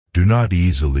Do not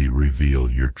easily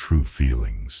reveal your true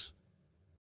feelings.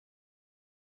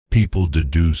 People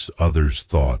deduce others'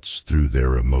 thoughts through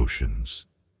their emotions,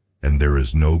 and there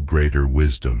is no greater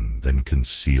wisdom than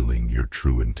concealing your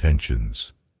true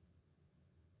intentions.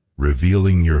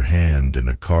 Revealing your hand in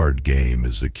a card game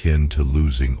is akin to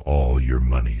losing all your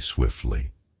money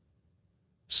swiftly.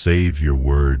 Save your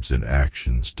words and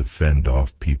actions to fend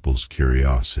off people's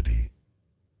curiosity.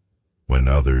 When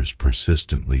others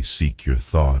persistently seek your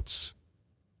thoughts,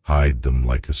 hide them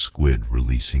like a squid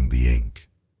releasing the ink.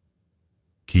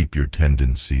 Keep your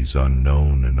tendencies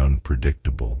unknown and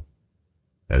unpredictable,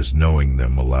 as knowing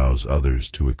them allows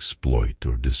others to exploit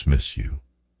or dismiss you.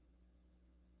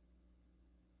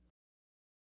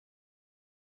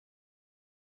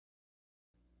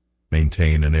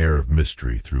 Maintain an air of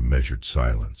mystery through measured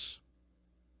silence.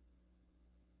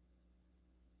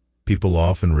 People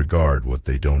often regard what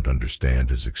they don't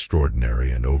understand as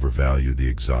extraordinary and overvalue the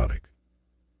exotic.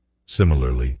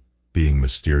 Similarly, being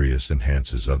mysterious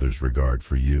enhances others' regard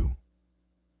for you.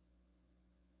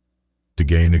 To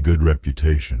gain a good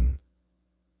reputation,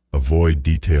 avoid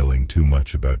detailing too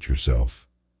much about yourself.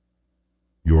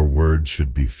 Your words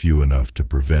should be few enough to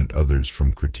prevent others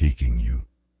from critiquing you.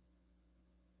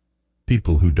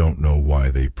 People who don't know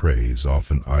why they praise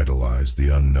often idolize the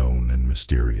unknown and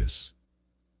mysterious.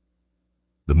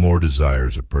 The more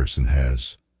desires a person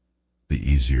has, the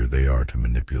easier they are to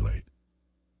manipulate.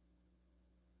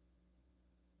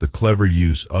 The clever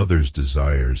use others'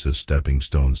 desires as stepping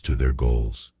stones to their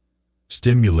goals,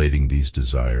 stimulating these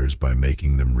desires by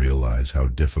making them realize how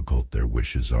difficult their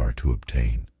wishes are to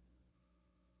obtain.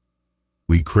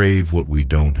 We crave what we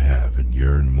don't have and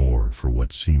yearn more for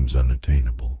what seems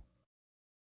unattainable.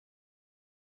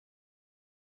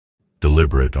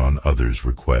 Deliberate on others'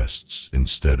 requests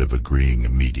instead of agreeing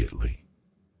immediately.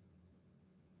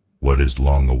 What is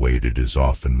long awaited is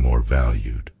often more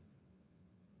valued.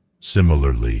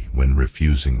 Similarly, when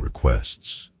refusing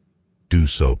requests, do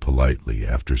so politely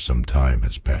after some time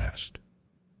has passed.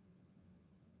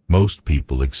 Most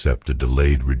people accept a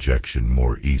delayed rejection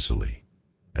more easily,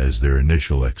 as their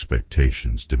initial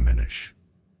expectations diminish.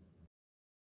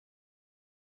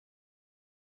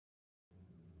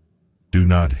 Do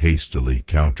not hastily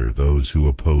counter those who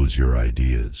oppose your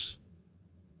ideas.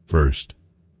 First,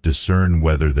 discern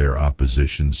whether their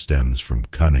opposition stems from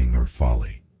cunning or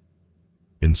folly.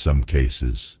 In some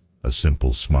cases, a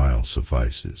simple smile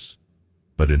suffices,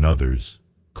 but in others,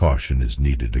 caution is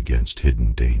needed against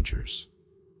hidden dangers.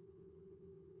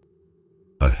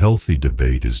 A healthy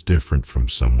debate is different from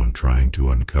someone trying to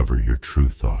uncover your true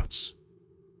thoughts,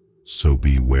 so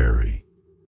be wary.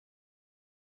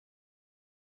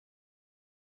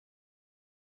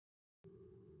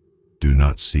 Do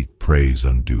not seek praise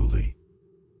unduly.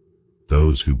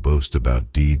 Those who boast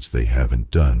about deeds they haven't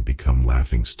done become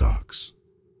laughingstocks.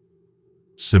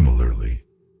 Similarly,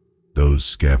 those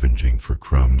scavenging for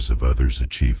crumbs of others'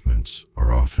 achievements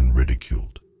are often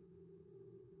ridiculed.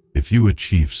 If you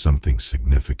achieve something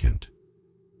significant,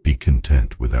 be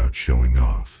content without showing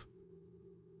off.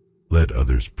 Let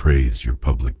others praise your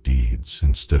public deeds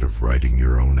instead of writing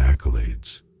your own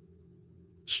accolades.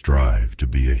 Strive to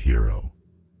be a hero,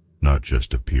 not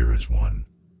just appear as one.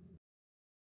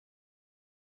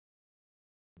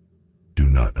 Do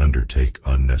not undertake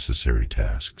unnecessary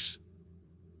tasks.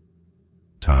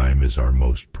 Time is our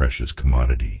most precious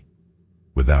commodity.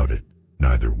 Without it,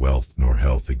 neither wealth nor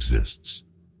health exists.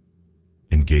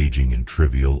 Engaging in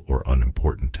trivial or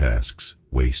unimportant tasks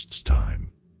wastes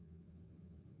time.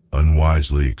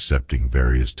 Unwisely accepting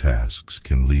various tasks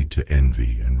can lead to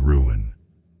envy and ruin.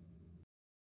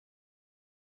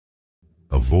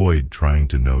 Avoid trying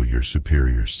to know your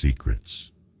superior's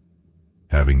secrets.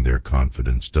 Having their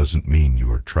confidence doesn't mean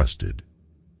you are trusted.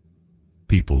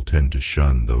 People tend to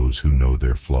shun those who know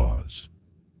their flaws.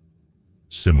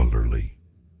 Similarly,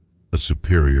 a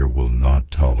superior will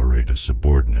not tolerate a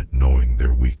subordinate knowing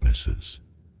their weaknesses.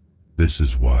 This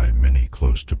is why many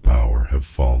close to power have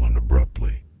fallen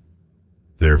abruptly.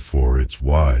 Therefore, it's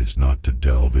wise not to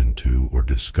delve into or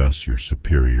discuss your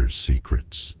superior's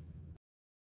secrets.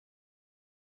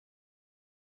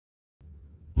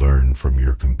 Learn from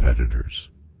your competitors.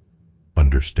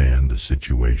 Understand the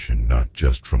situation not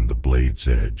just from the blade's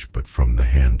edge, but from the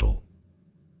handle.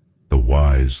 The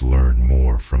wise learn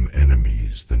more from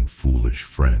enemies than foolish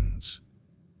friends.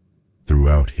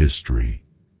 Throughout history,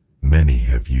 many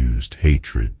have used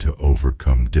hatred to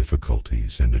overcome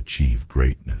difficulties and achieve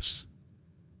greatness.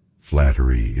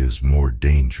 Flattery is more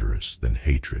dangerous than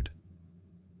hatred.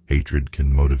 Hatred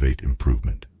can motivate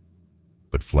improvement,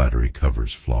 but flattery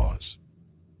covers flaws.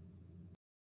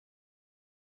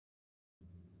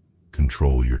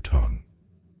 control your tongue.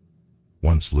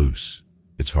 Once loose,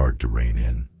 it's hard to rein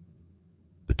in.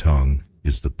 The tongue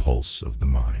is the pulse of the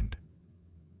mind.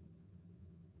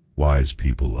 Wise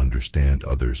people understand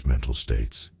others' mental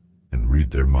states and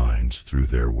read their minds through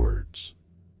their words.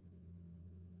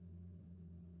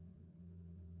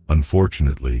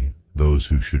 Unfortunately, those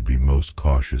who should be most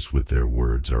cautious with their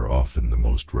words are often the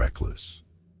most reckless,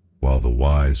 while the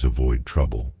wise avoid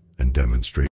trouble and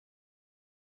demonstrate.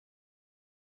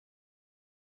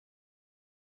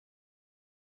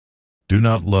 Do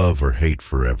not love or hate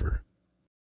forever.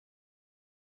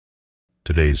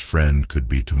 Today's friend could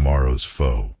be tomorrow's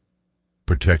foe.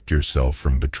 Protect yourself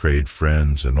from betrayed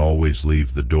friends and always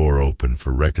leave the door open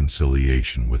for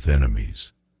reconciliation with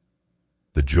enemies.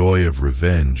 The joy of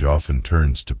revenge often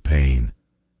turns to pain,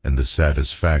 and the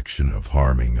satisfaction of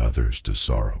harming others to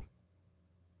sorrow.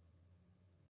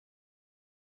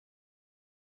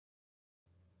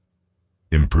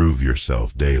 Improve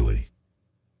yourself daily.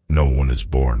 No one is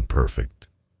born perfect.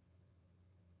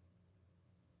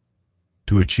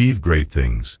 To achieve great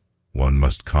things, one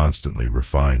must constantly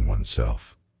refine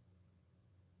oneself.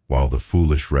 While the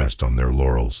foolish rest on their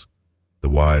laurels, the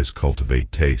wise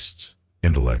cultivate tastes,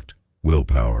 intellect,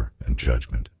 willpower, and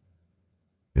judgment.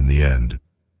 In the end,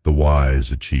 the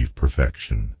wise achieve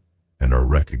perfection and are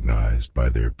recognized by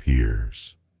their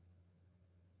peers.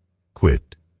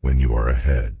 Quit when you are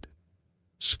ahead.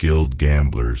 Skilled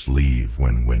gamblers leave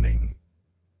when winning.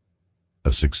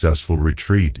 A successful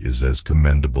retreat is as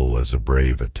commendable as a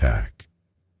brave attack.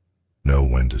 Know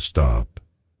when to stop,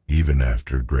 even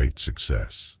after great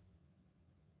success.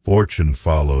 Fortune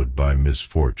followed by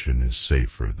misfortune is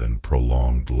safer than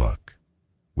prolonged luck,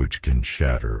 which can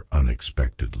shatter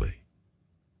unexpectedly.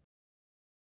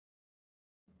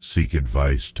 Seek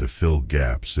advice to fill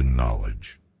gaps in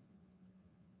knowledge.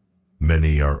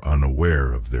 Many are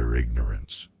unaware of their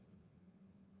ignorance.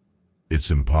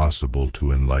 It's impossible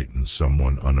to enlighten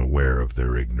someone unaware of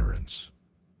their ignorance.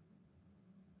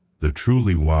 The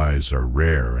truly wise are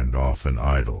rare and often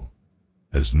idle,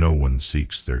 as no one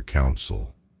seeks their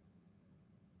counsel.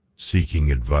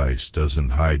 Seeking advice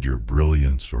doesn't hide your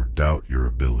brilliance or doubt your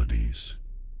abilities.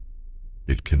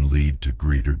 It can lead to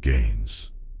greater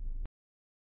gains.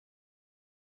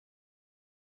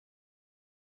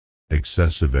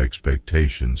 Excessive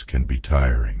expectations can be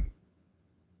tiring.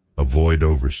 Avoid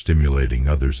overstimulating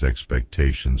others'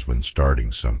 expectations when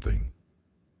starting something.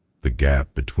 The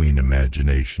gap between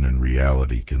imagination and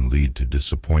reality can lead to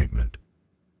disappointment.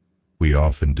 We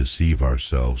often deceive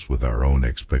ourselves with our own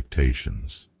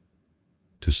expectations.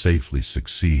 To safely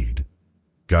succeed,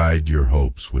 guide your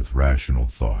hopes with rational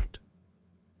thought.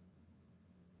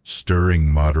 Stirring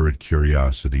moderate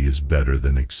curiosity is better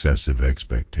than excessive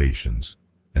expectations,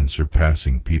 and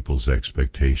surpassing people's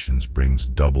expectations brings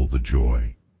double the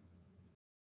joy.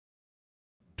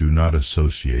 Do not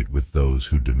associate with those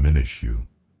who diminish you.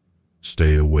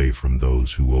 Stay away from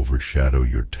those who overshadow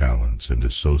your talents and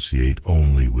associate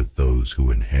only with those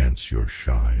who enhance your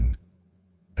shine.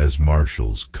 As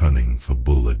Marshall's cunning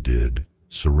fabula did,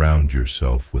 surround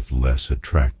yourself with less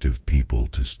attractive people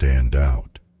to stand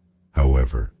out.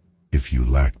 However, if you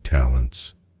lack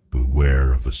talents,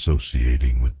 beware of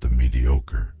associating with the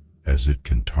mediocre, as it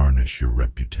can tarnish your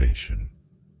reputation.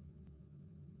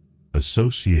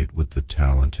 Associate with the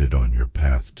talented on your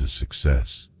path to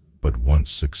success, but once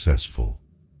successful,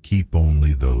 keep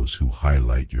only those who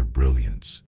highlight your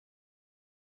brilliance.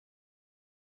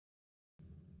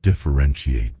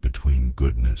 Differentiate between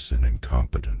goodness and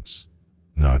incompetence.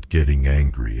 Not getting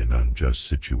angry in unjust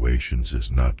situations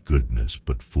is not goodness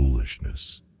but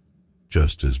foolishness.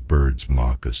 Just as birds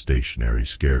mock a stationary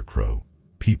scarecrow,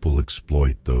 people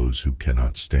exploit those who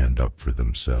cannot stand up for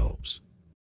themselves.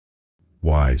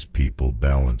 Wise people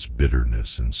balance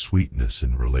bitterness and sweetness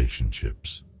in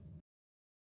relationships.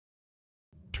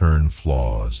 Turn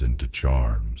flaws into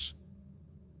charms.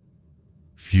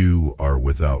 Few are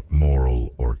without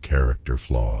moral or character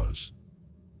flaws.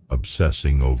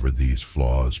 Obsessing over these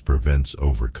flaws prevents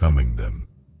overcoming them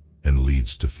and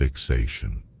leads to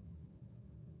fixation.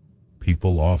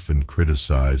 People often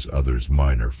criticize others'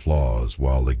 minor flaws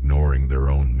while ignoring their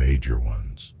own major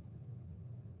ones.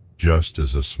 Just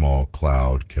as a small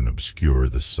cloud can obscure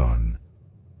the sun,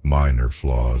 minor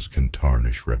flaws can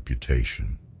tarnish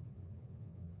reputation.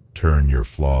 Turn your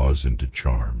flaws into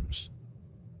charms.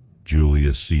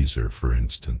 Julius Caesar, for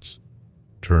instance,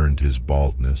 turned his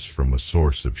baldness from a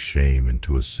source of shame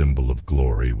into a symbol of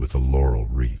glory with a laurel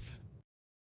wreath.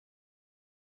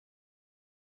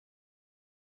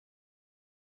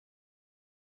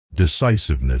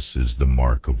 Decisiveness is the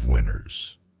mark of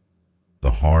winners.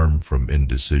 The harm from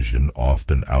indecision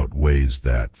often outweighs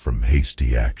that from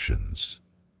hasty actions.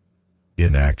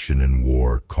 Inaction in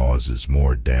war causes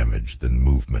more damage than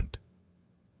movement.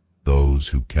 Those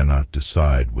who cannot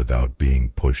decide without being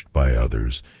pushed by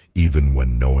others, even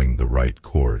when knowing the right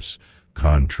course,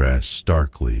 contrast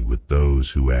starkly with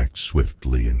those who act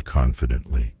swiftly and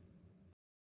confidently.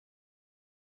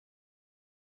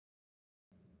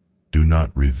 Do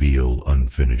not reveal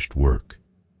unfinished work.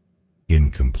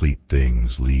 Incomplete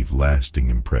things leave lasting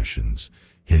impressions,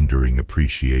 hindering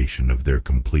appreciation of their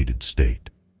completed state.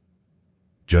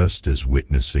 Just as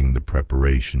witnessing the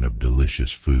preparation of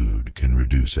delicious food can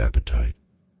reduce appetite,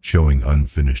 showing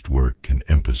unfinished work can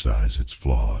emphasize its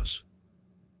flaws.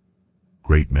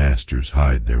 Great masters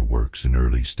hide their works in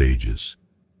early stages,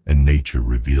 and nature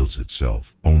reveals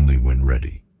itself only when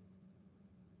ready.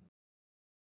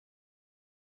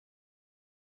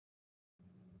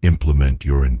 Implement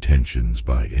your intentions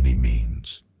by any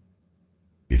means.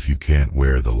 If you can't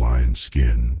wear the lion's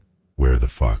skin, wear the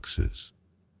fox's.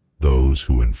 Those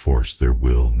who enforce their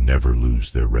will never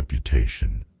lose their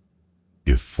reputation.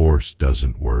 If force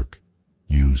doesn't work,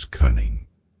 use cunning.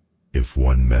 If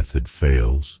one method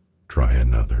fails, try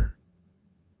another.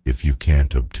 If you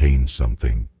can't obtain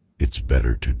something, it's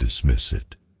better to dismiss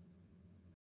it.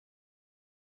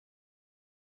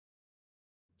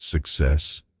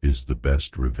 Success is the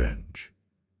best revenge.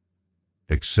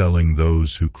 Excelling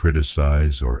those who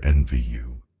criticize or envy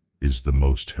you is the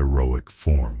most heroic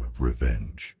form of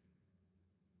revenge.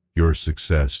 Your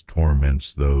success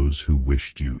torments those who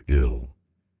wished you ill,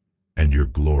 and your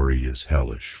glory is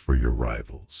hellish for your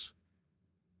rivals.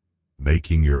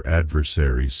 Making your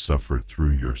adversaries suffer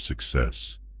through your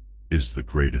success is the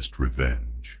greatest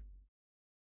revenge.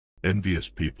 Envious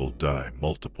people die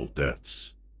multiple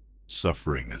deaths,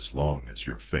 suffering as long as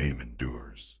your fame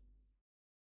endures.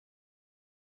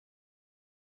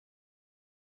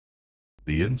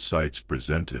 The insights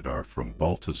presented are from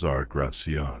Baltasar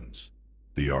Gracián's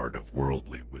The Art of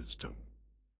Worldly Wisdom.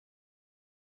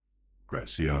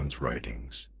 Gracián's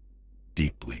writings,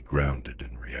 deeply grounded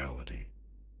in reality,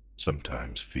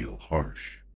 sometimes feel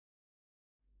harsh.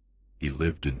 He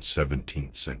lived in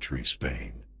 17th century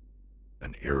Spain,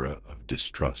 an era of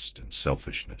distrust and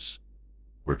selfishness,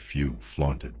 where few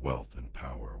flaunted wealth and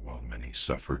power while many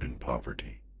suffered in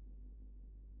poverty.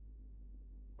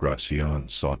 Gracián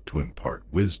sought to impart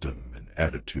wisdom and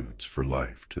attitudes for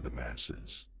life to the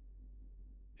masses.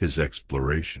 His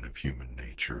exploration of human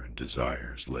nature and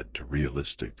desires led to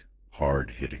realistic,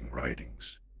 hard-hitting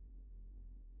writings.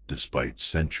 Despite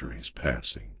centuries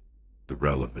passing, the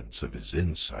relevance of his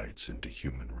insights into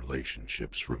human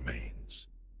relationships remains.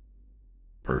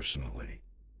 Personally,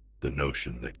 the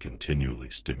notion that continually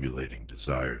stimulating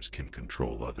desires can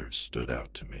control others stood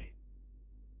out to me.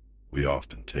 We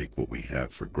often take what we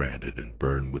have for granted and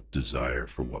burn with desire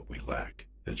for what we lack,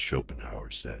 as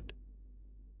Schopenhauer said.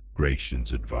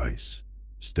 Gracián's advice,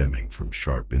 stemming from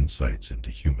sharp insights into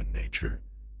human nature,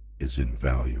 is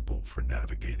invaluable for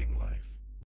navigating life.